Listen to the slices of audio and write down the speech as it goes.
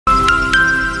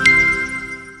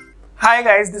Hi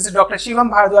guys, this is Dr. Shivam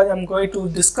Bharadwaj. I'm going to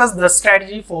discuss the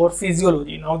strategy for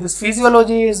physiology. Now this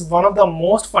physiology is one of the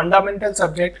most fundamental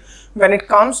subject when it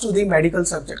comes to the medical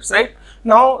subjects, right?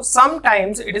 Now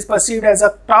sometimes it is perceived as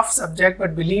a tough subject,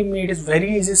 but believe me, it is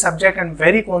very easy subject and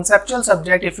very conceptual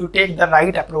subject if you take the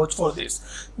right approach for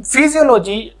this.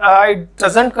 Physiology, it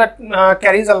doesn't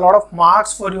carries a lot of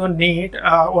marks for your NEET.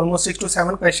 Almost 6 to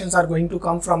 7 questions are going to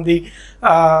come from the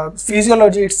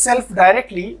physiology itself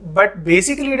directly, but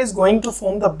basically it is going to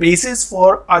form the basis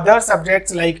for other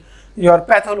subjects like your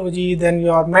pathology, then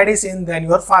your medicine, then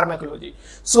your pharmacology.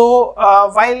 So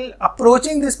while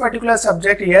approaching this particular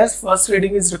subject, yes, first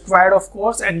reading is required of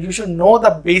course, and you should know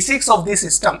the basics of the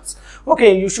systems.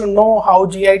 Okay, you should know how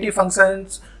GIT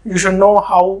functions, you should know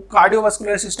how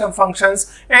cardiovascular system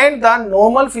functions, and the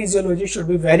normal physiology should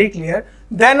be very clear.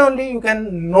 Then only you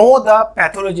can know the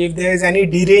pathology. If there is any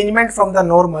derangement from the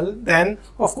normal, then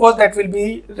of course that will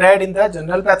be read in the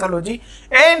general pathology,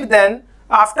 and then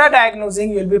after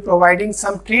diagnosing, you will be providing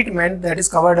some treatment that is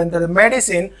covered under the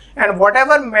medicine, and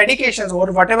whatever medications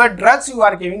or whatever drugs you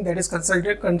are giving, that is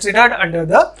considered under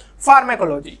the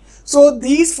pharmacology. So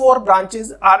these 4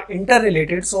 branches are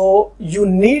interrelated. So you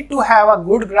need to have a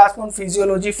good grasp on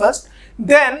physiology first.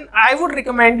 Then I would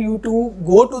recommend you to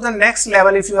go to the next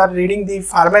level. If you are reading the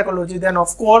pharmacology, then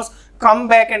of course come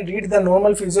back and read the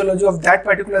normal physiology of that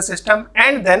particular system,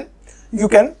 and then you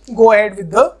can go ahead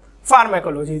with the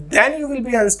pharmacology. Then you will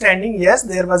be understanding, yes,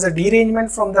 there was a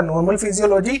derangement from the normal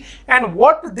physiology and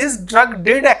what this drug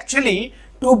did actually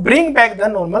to bring back the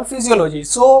normal physiology.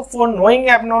 So for knowing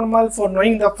abnormal, for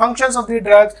knowing the functions of the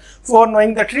drugs, for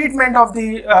knowing the treatment of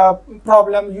the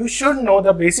problem, you should know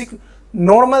the basic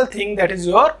normal thing, that is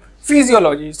your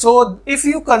physiology. So if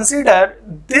you consider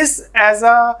this as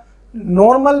a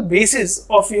normal basis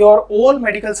of your whole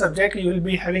medical subject, you will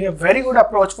be having a very good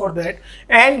approach for that,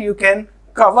 and you can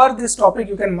cover this topic,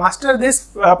 you can master this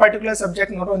particular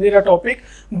subject, not only the topic,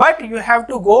 but you have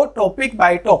to go topic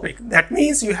by topic. That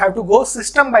means you have to go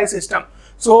system by system.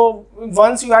 So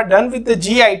once you are done with the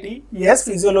GIT, yes,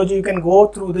 physiology, you can go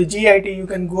through the GIT, you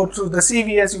can go through the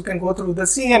CVS, you can go through the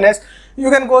CNS, you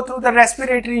can go through the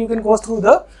respiratory, you can go through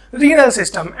the renal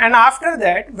system. And after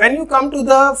that, when you come to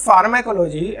the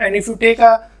pharmacology, and if you take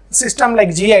a system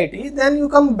like GIT, then you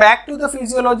come back to the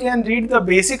physiology and read the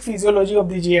basic physiology of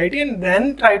the GIT, and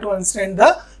then try to understand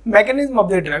the mechanism of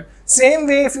the drug. Same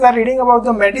way, if you are reading about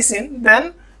the medicine,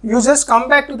 then you just come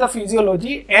back to the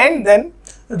physiology and then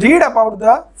read about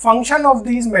the function of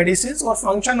these medicines or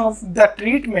function of the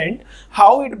treatment,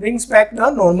 how it brings back the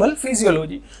normal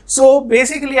physiology. So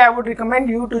basically I would recommend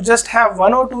you to just have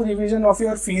 1 or 2 revision of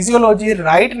your physiology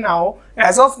right now,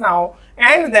 as of now,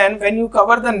 and then when you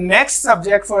cover the next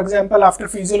subject, for example, after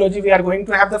physiology we are going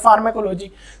to have the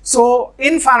pharmacology. So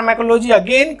in pharmacology,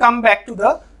 again come back to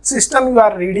the system you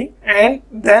are reading and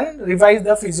then revise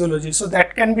the physiology. So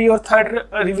that can be your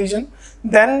 3rd revision.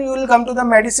 Then you will come to the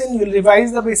medicine, you will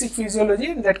revise the basic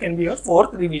physiology, and that can be your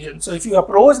 4th revision. So if you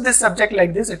approach this subject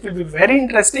like this, it will be very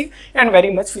interesting and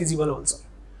very much feasible also.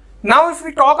 Now if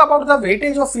we talk about the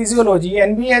weightage of physiology,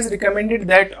 NBA has recommended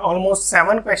that almost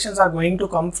 7 questions are going to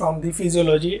come from the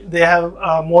physiology. They have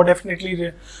more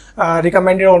definitely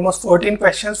recommended almost 14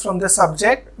 questions from the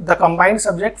subject, the combined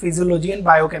subject physiology and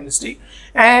biochemistry.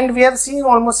 And we have seen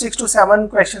almost 6 to 7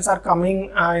 questions are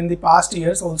coming in the past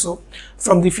years also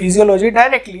from the physiology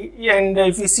directly. And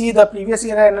if we see the previous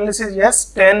year analysis, yes,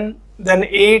 10, then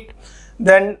 8,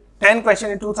 then 10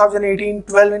 questions in 2018,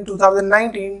 12 in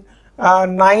 2019,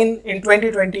 9 in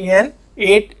 2020, and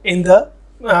 8 in the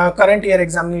current year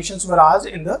examinations were asked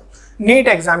in the NEET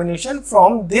examination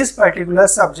from this particular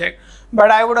subject. But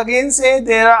I would again say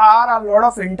there are a lot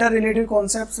of interrelated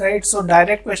concepts, right? So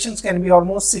direct questions can be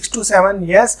almost 6 to 7,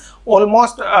 yes,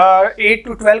 almost 8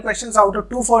 to 12 questions out of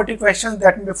 240 questions,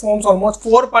 that forms almost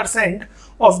 4%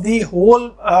 of the whole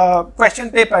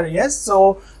question paper, yes.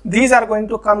 So these are going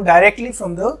to come directly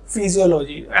from the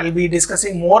physiology. I'll be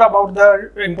discussing more about the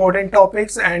important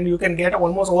topics, and you can get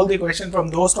almost all the questions from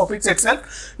those topics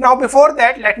itself. Now before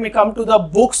that, let me come to the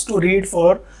books to read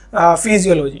for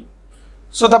physiology.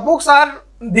 So the books are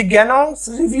the Ganong's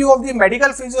Review of the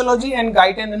Medical Physiology and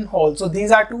Guyton and Hall. So these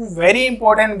are 2 very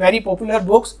important, very popular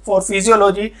books for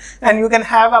physiology, and you can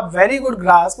have a very good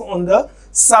grasp on the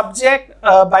subject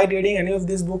by reading any of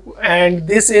this book. And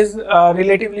this is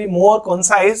relatively more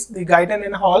concise, the Guyton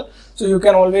and Hall. So you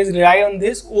can always rely on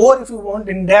this, or if you want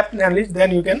in-depth knowledge,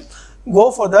 then you can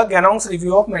go for the Ganong's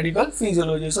Review of Medical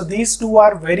Physiology. So these 2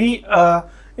 are very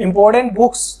important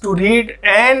books to read,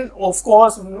 and of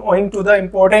course owing to the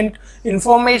important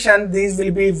information, these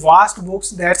will be vast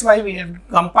books. That's why we have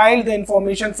compiled the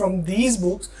information from these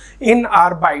books in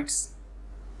our Bytes.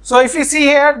 So if you see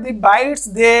here, the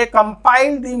Bytes, they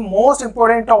compile the most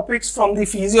important topics from the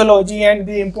physiology, and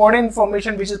the important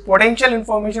information which is potential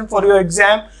information for your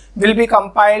exam will be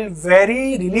compiled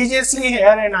very religiously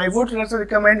here. And I would also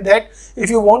recommend that if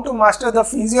you want to master the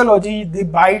physiology, the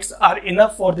Bytes are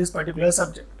enough for this particular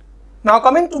subject. Now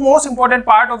coming to most important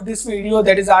part of this video,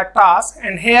 that is our task,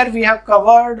 and here we have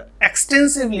covered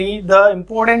extensively the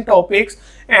important topics,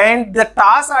 and the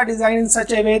tasks are designed in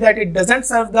such a way that it doesn't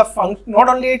serve the function, not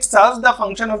only it serves the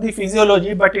function of the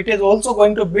physiology, but it is also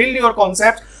going to build your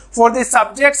concepts for the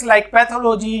subjects like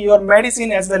pathology, your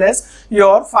medicine, as well as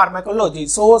your pharmacology.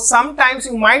 So sometimes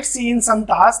you might see in some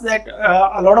tasks that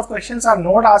a lot of questions are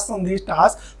not asked from these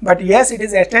tasks, but yes, it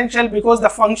is essential because the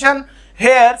function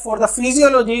here for the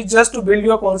physiology is just to build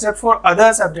your concept for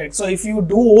other subjects. So if you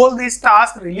do all these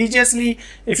tasks religiously,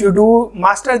 if you do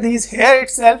master these here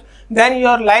itself, then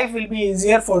your life will be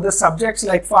easier for the subjects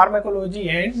like pharmacology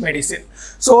and medicine.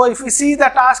 So if we see the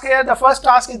task here, the first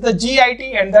task is the GIT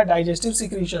and the digestive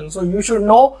secretion. So you should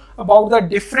know about the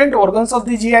different organs of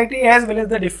the GIT as well as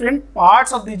the different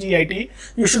parts of the GIT.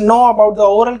 You should know about the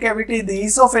oral cavity, the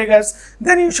esophagus,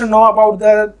 then you should know about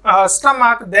the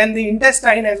stomach, then the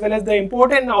intestine, as well as the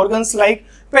important organs like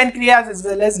pancreas as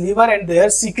well as liver and their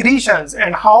secretions,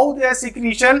 and how their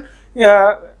secretion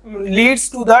leads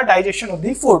to the digestion of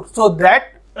the food. So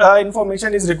that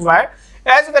information is required,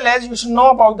 as well as you should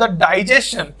know about the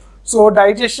digestion. So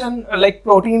digestion, like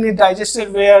protein is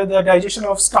digested where, the digestion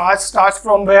of starch starts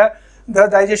from where, the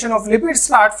digestion of lipids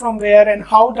start from where, and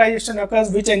how digestion occurs,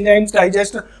 which enzymes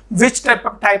digest which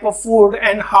type of food,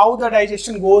 and how the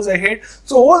digestion goes ahead.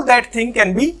 So all that thing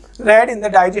can be read in the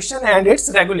digestion and its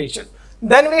regulation.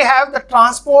 Then we have the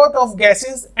transport of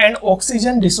gases and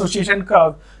oxygen dissociation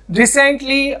curve.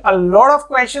 Recently, a lot of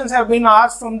questions have been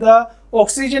asked from the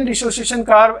oxygen dissociation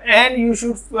curve, and you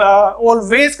should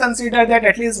always consider that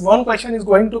at least one question is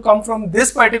going to come from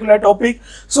this particular topic.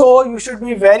 So you should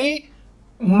be very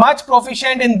much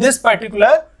proficient in this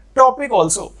particular topic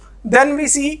also. Then we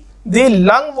see the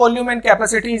lung volume and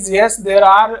capacities. Yes, there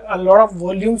are a lot of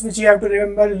volumes which you have to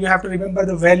remember. You have to remember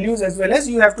the values as well as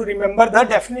you have to remember the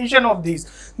definition of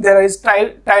these. There is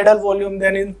tidal volume,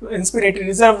 then inspiratory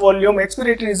reserve volume,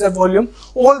 expiratory reserve volume.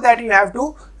 All that you have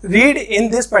to read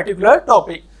in this particular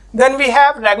topic. Then we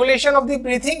have regulation of the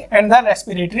breathing and the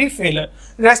respiratory failure.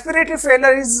 Respiratory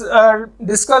failure is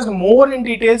discussed more in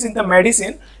details in the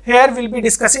medicine. Here we will be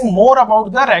discussing more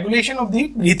about the regulation of the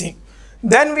breathing.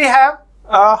 Then we have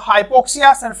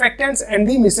hypoxia, surfactants, and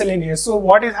the miscellaneous. So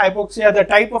what is hypoxia, the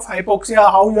type of hypoxia,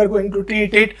 how you are going to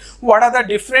treat it, what are the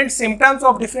different symptoms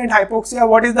of different hypoxia,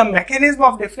 what is the mechanism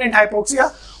of different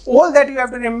hypoxia, all that you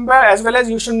have to remember, as well as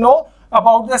you should know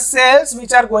about the cells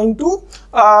which are going to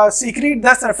secrete the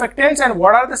surfactants, and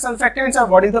what are the surfactants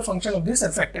and what is the function of the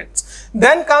surfactants.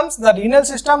 Then comes the renal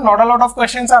system. Not a lot of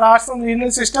questions are asked from the renal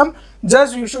system,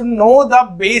 just you should know the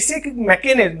basic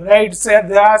mechanism, right? So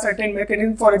there are certain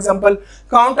mechanisms, for example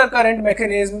counter current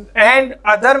mechanism and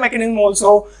other mechanism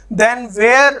also. Then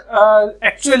where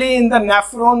actually in the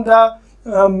nephron the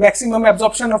maximum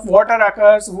absorption of water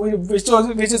occurs,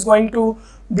 which is going to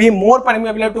be more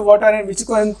permeable to water and which is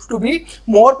going to be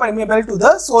more permeable to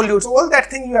the solutes. All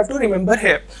that thing you have to remember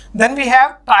here. Then we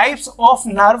have types of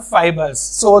nerve fibers.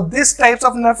 So this types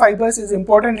of nerve fibers is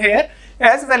important here,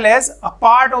 as well as a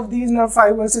part of these nerve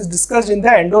fibers is discussed in the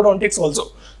endodontics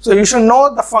also. So you should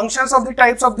know the functions of the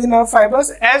types of the nerve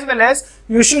fibers, as well as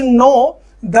you should know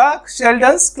the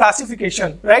Sheldon's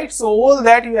classification, right? So all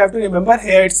that you have to remember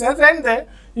here itself, and then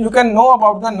you can know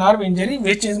about the nerve injury,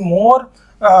 which is more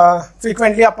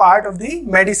frequently a part of the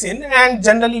medicine, and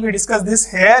generally we discuss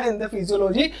this here in the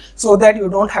physiology so that you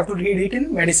don't have to read it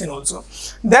in medicine also.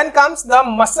 Then comes the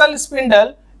muscle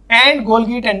spindle and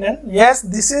Golgi tendon. Yes,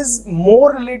 this is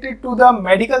more related to the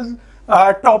medical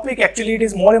topic. Actually it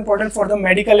is more important for the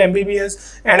medical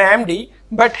MBBS and MD,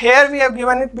 but here we have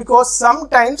given it because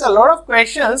sometimes a lot of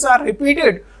questions are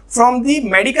repeated from the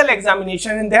medical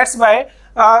examination, and that's why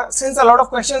since a lot of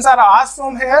questions are asked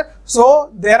from here, so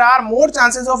there are more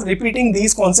chances of repeating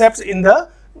these concepts in the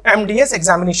MDS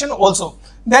examination also.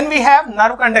 Then we have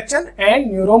nerve conduction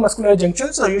and neuromuscular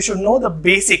junction. So you should know the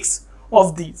basics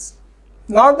of these.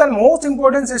 Now the most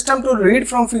important system to read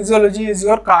from physiology is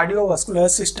your cardiovascular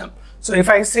system. So if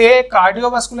I say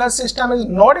cardiovascular system is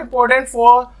not important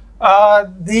for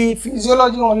the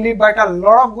physiology only, but a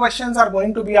lot of questions are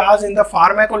going to be asked in the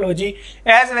pharmacology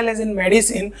as well as in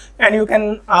medicine, and you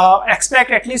can expect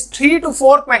at least 3 to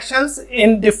 4 questions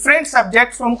in different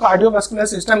subjects from cardiovascular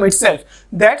system itself.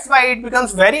 That's why it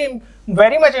becomes very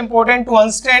much important to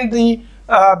understand the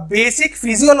basic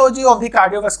physiology of the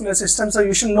cardiovascular system. So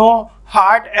you should know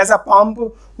heart as a pump,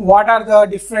 what are the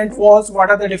different walls, what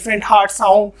are the different heart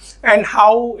sound, and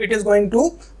how it is going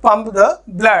to pump the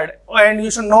blood. And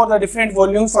you should know the different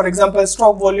volumes, for example,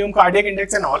 stroke volume, cardiac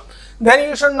index and all. Then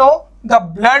you should know the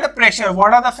blood pressure,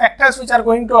 what are the factors which are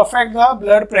going to affect the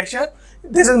blood pressure.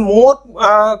 This is more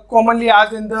commonly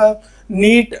asked in the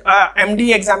NEET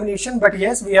MD examination, but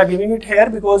yes, we are giving it here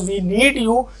because we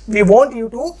want you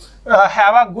to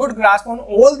have a good grasp on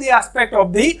all the aspect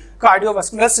of the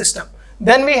cardiovascular system.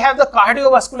 Then we have the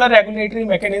cardiovascular regulatory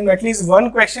mechanism. At least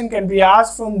one question can be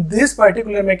asked from this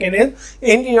particular mechanism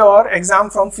in your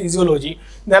exam from physiology.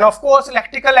 Then of course,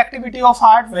 electrical activity of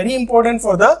heart, very important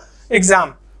for the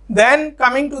exam. Then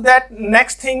coming to that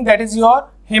next thing, that is your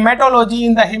hematology.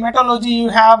 In the hematology, you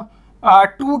have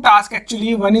two tasks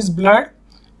actually. One is blood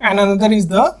and another is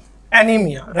the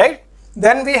anemia, right?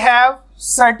 Then we have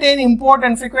certain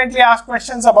important frequently asked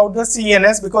questions about the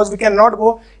CNS, because we cannot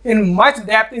go in much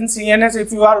depth in CNS.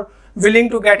 If you are willing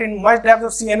to get in much depth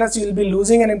of CNS, you will be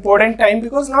losing an important time,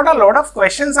 because not a lot of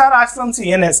questions are asked from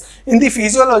CNS in the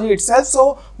physiology itself.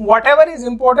 So whatever is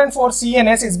important for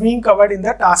CNS is being covered in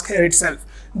the task here itself.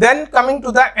 Then coming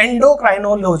to the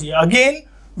endocrinology, again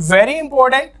very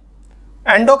important.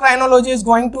 Endocrinology is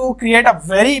going to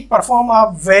perform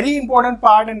a very important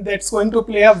part, and that's going to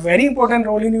play a very important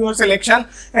role in your selection.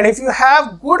 And if you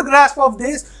have good grasp of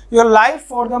this, your life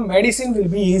for the medicine will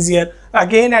be easier.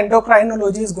 Again,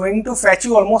 endocrinology is going to fetch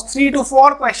you almost 3 to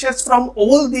 4 questions from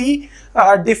all the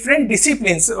different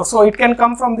disciplines. So it can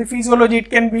come from the physiology, it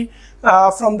can be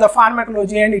from the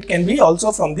pharmacology, and it can be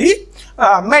also from the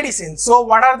medicine. So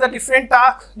what are the different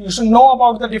tasks? You should know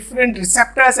about the different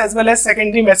receptors as well as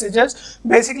secondary messages.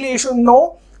 Basically, you should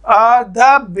know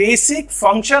the basic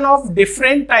function of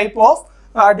different type of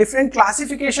different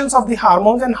classifications of the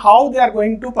hormones and how they are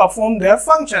going to perform their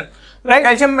function, right?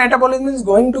 Calcium metabolism is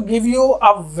going to give you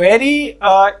a very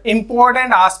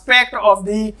important aspect of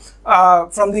the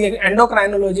from the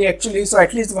endocrinology actually. So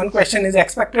at least one question is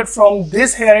expected from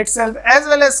this here itself, as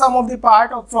well as some of the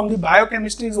part of from the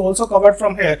biochemistry is also covered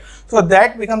from here. So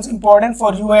that becomes important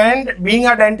for you. And being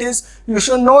a dentist, you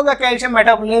should know the calcium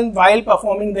metabolism while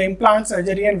performing the implant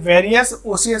surgery and various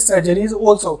osseous surgeries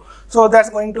also. So that's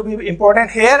going to be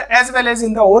important here, as well as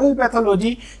in the oral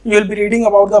pathology, you will be reading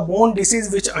about the bone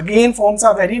disease, which again forms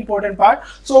a very important part.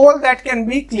 So all that can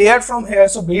be cleared from here.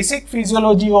 So basic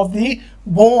physiology of the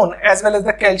bone as well as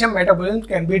the calcium metabolism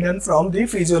can be done from the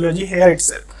physiology here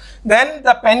itself. Then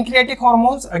the pancreatic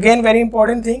hormones, again very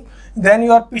important thing. Then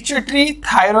your pituitary,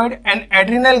 thyroid and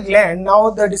adrenal gland.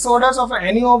 Now the disorders of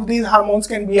any of these hormones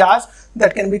can be asked,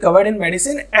 that can be covered in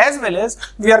medicine, as well as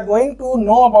we are going to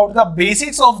know about the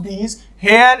basics of these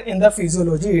here in the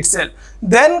physiology itself.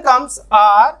 Then comes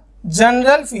our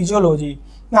general physiology.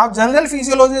 Now general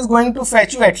physiology is going to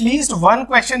fetch you at least one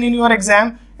question in your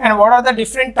exam. And what are the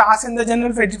different tasks in the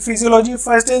general physiology?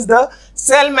 First is the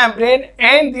cell membrane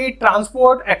and the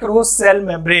transport across cell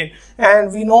membrane.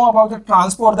 And we know about the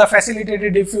transport, the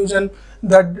facilitated diffusion,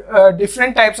 the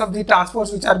different types of the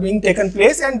transports which are being taken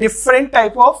place, and different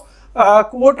type of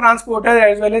co-transporter,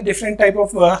 as well as different type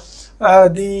of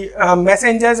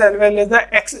messengers, as well as the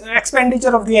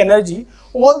expenditure of the energy.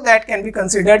 All that can be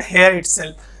considered here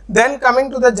itself. Then coming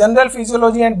to the general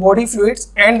physiology and body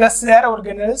fluids and the cell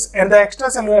organelles and the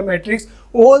extracellular matrix,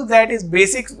 all that is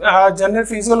basic general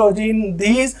physiology. In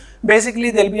these,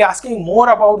 basically they'll be asking more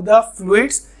about the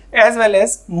fluids as well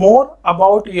as more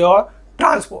about your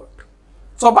transport.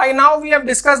 So by now we have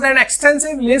discussed an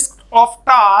extensive list of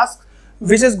tasks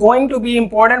which is going to be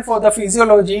important for the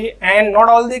physiology, and not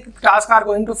all the tasks are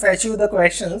going to fetch you the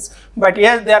questions, but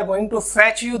yes, they are going to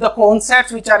fetch you the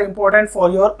concepts which are important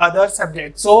for your other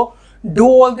subjects. So do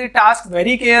all the tasks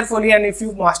very carefully, and if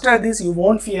you master this, you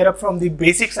won't fear up from the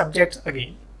basic subjects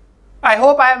again. I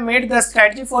hope I have made the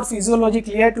strategy for physiology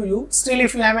clear to you. Still,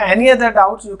 if you have any other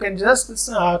doubts, you can just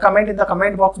comment in the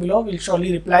comment box below. We'll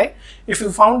surely reply. If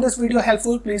you found this video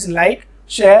helpful, please like,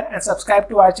 share and subscribe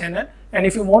to our channel. And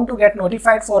if you want to get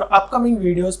notified for upcoming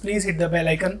videos, please hit the bell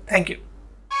icon. Thank you.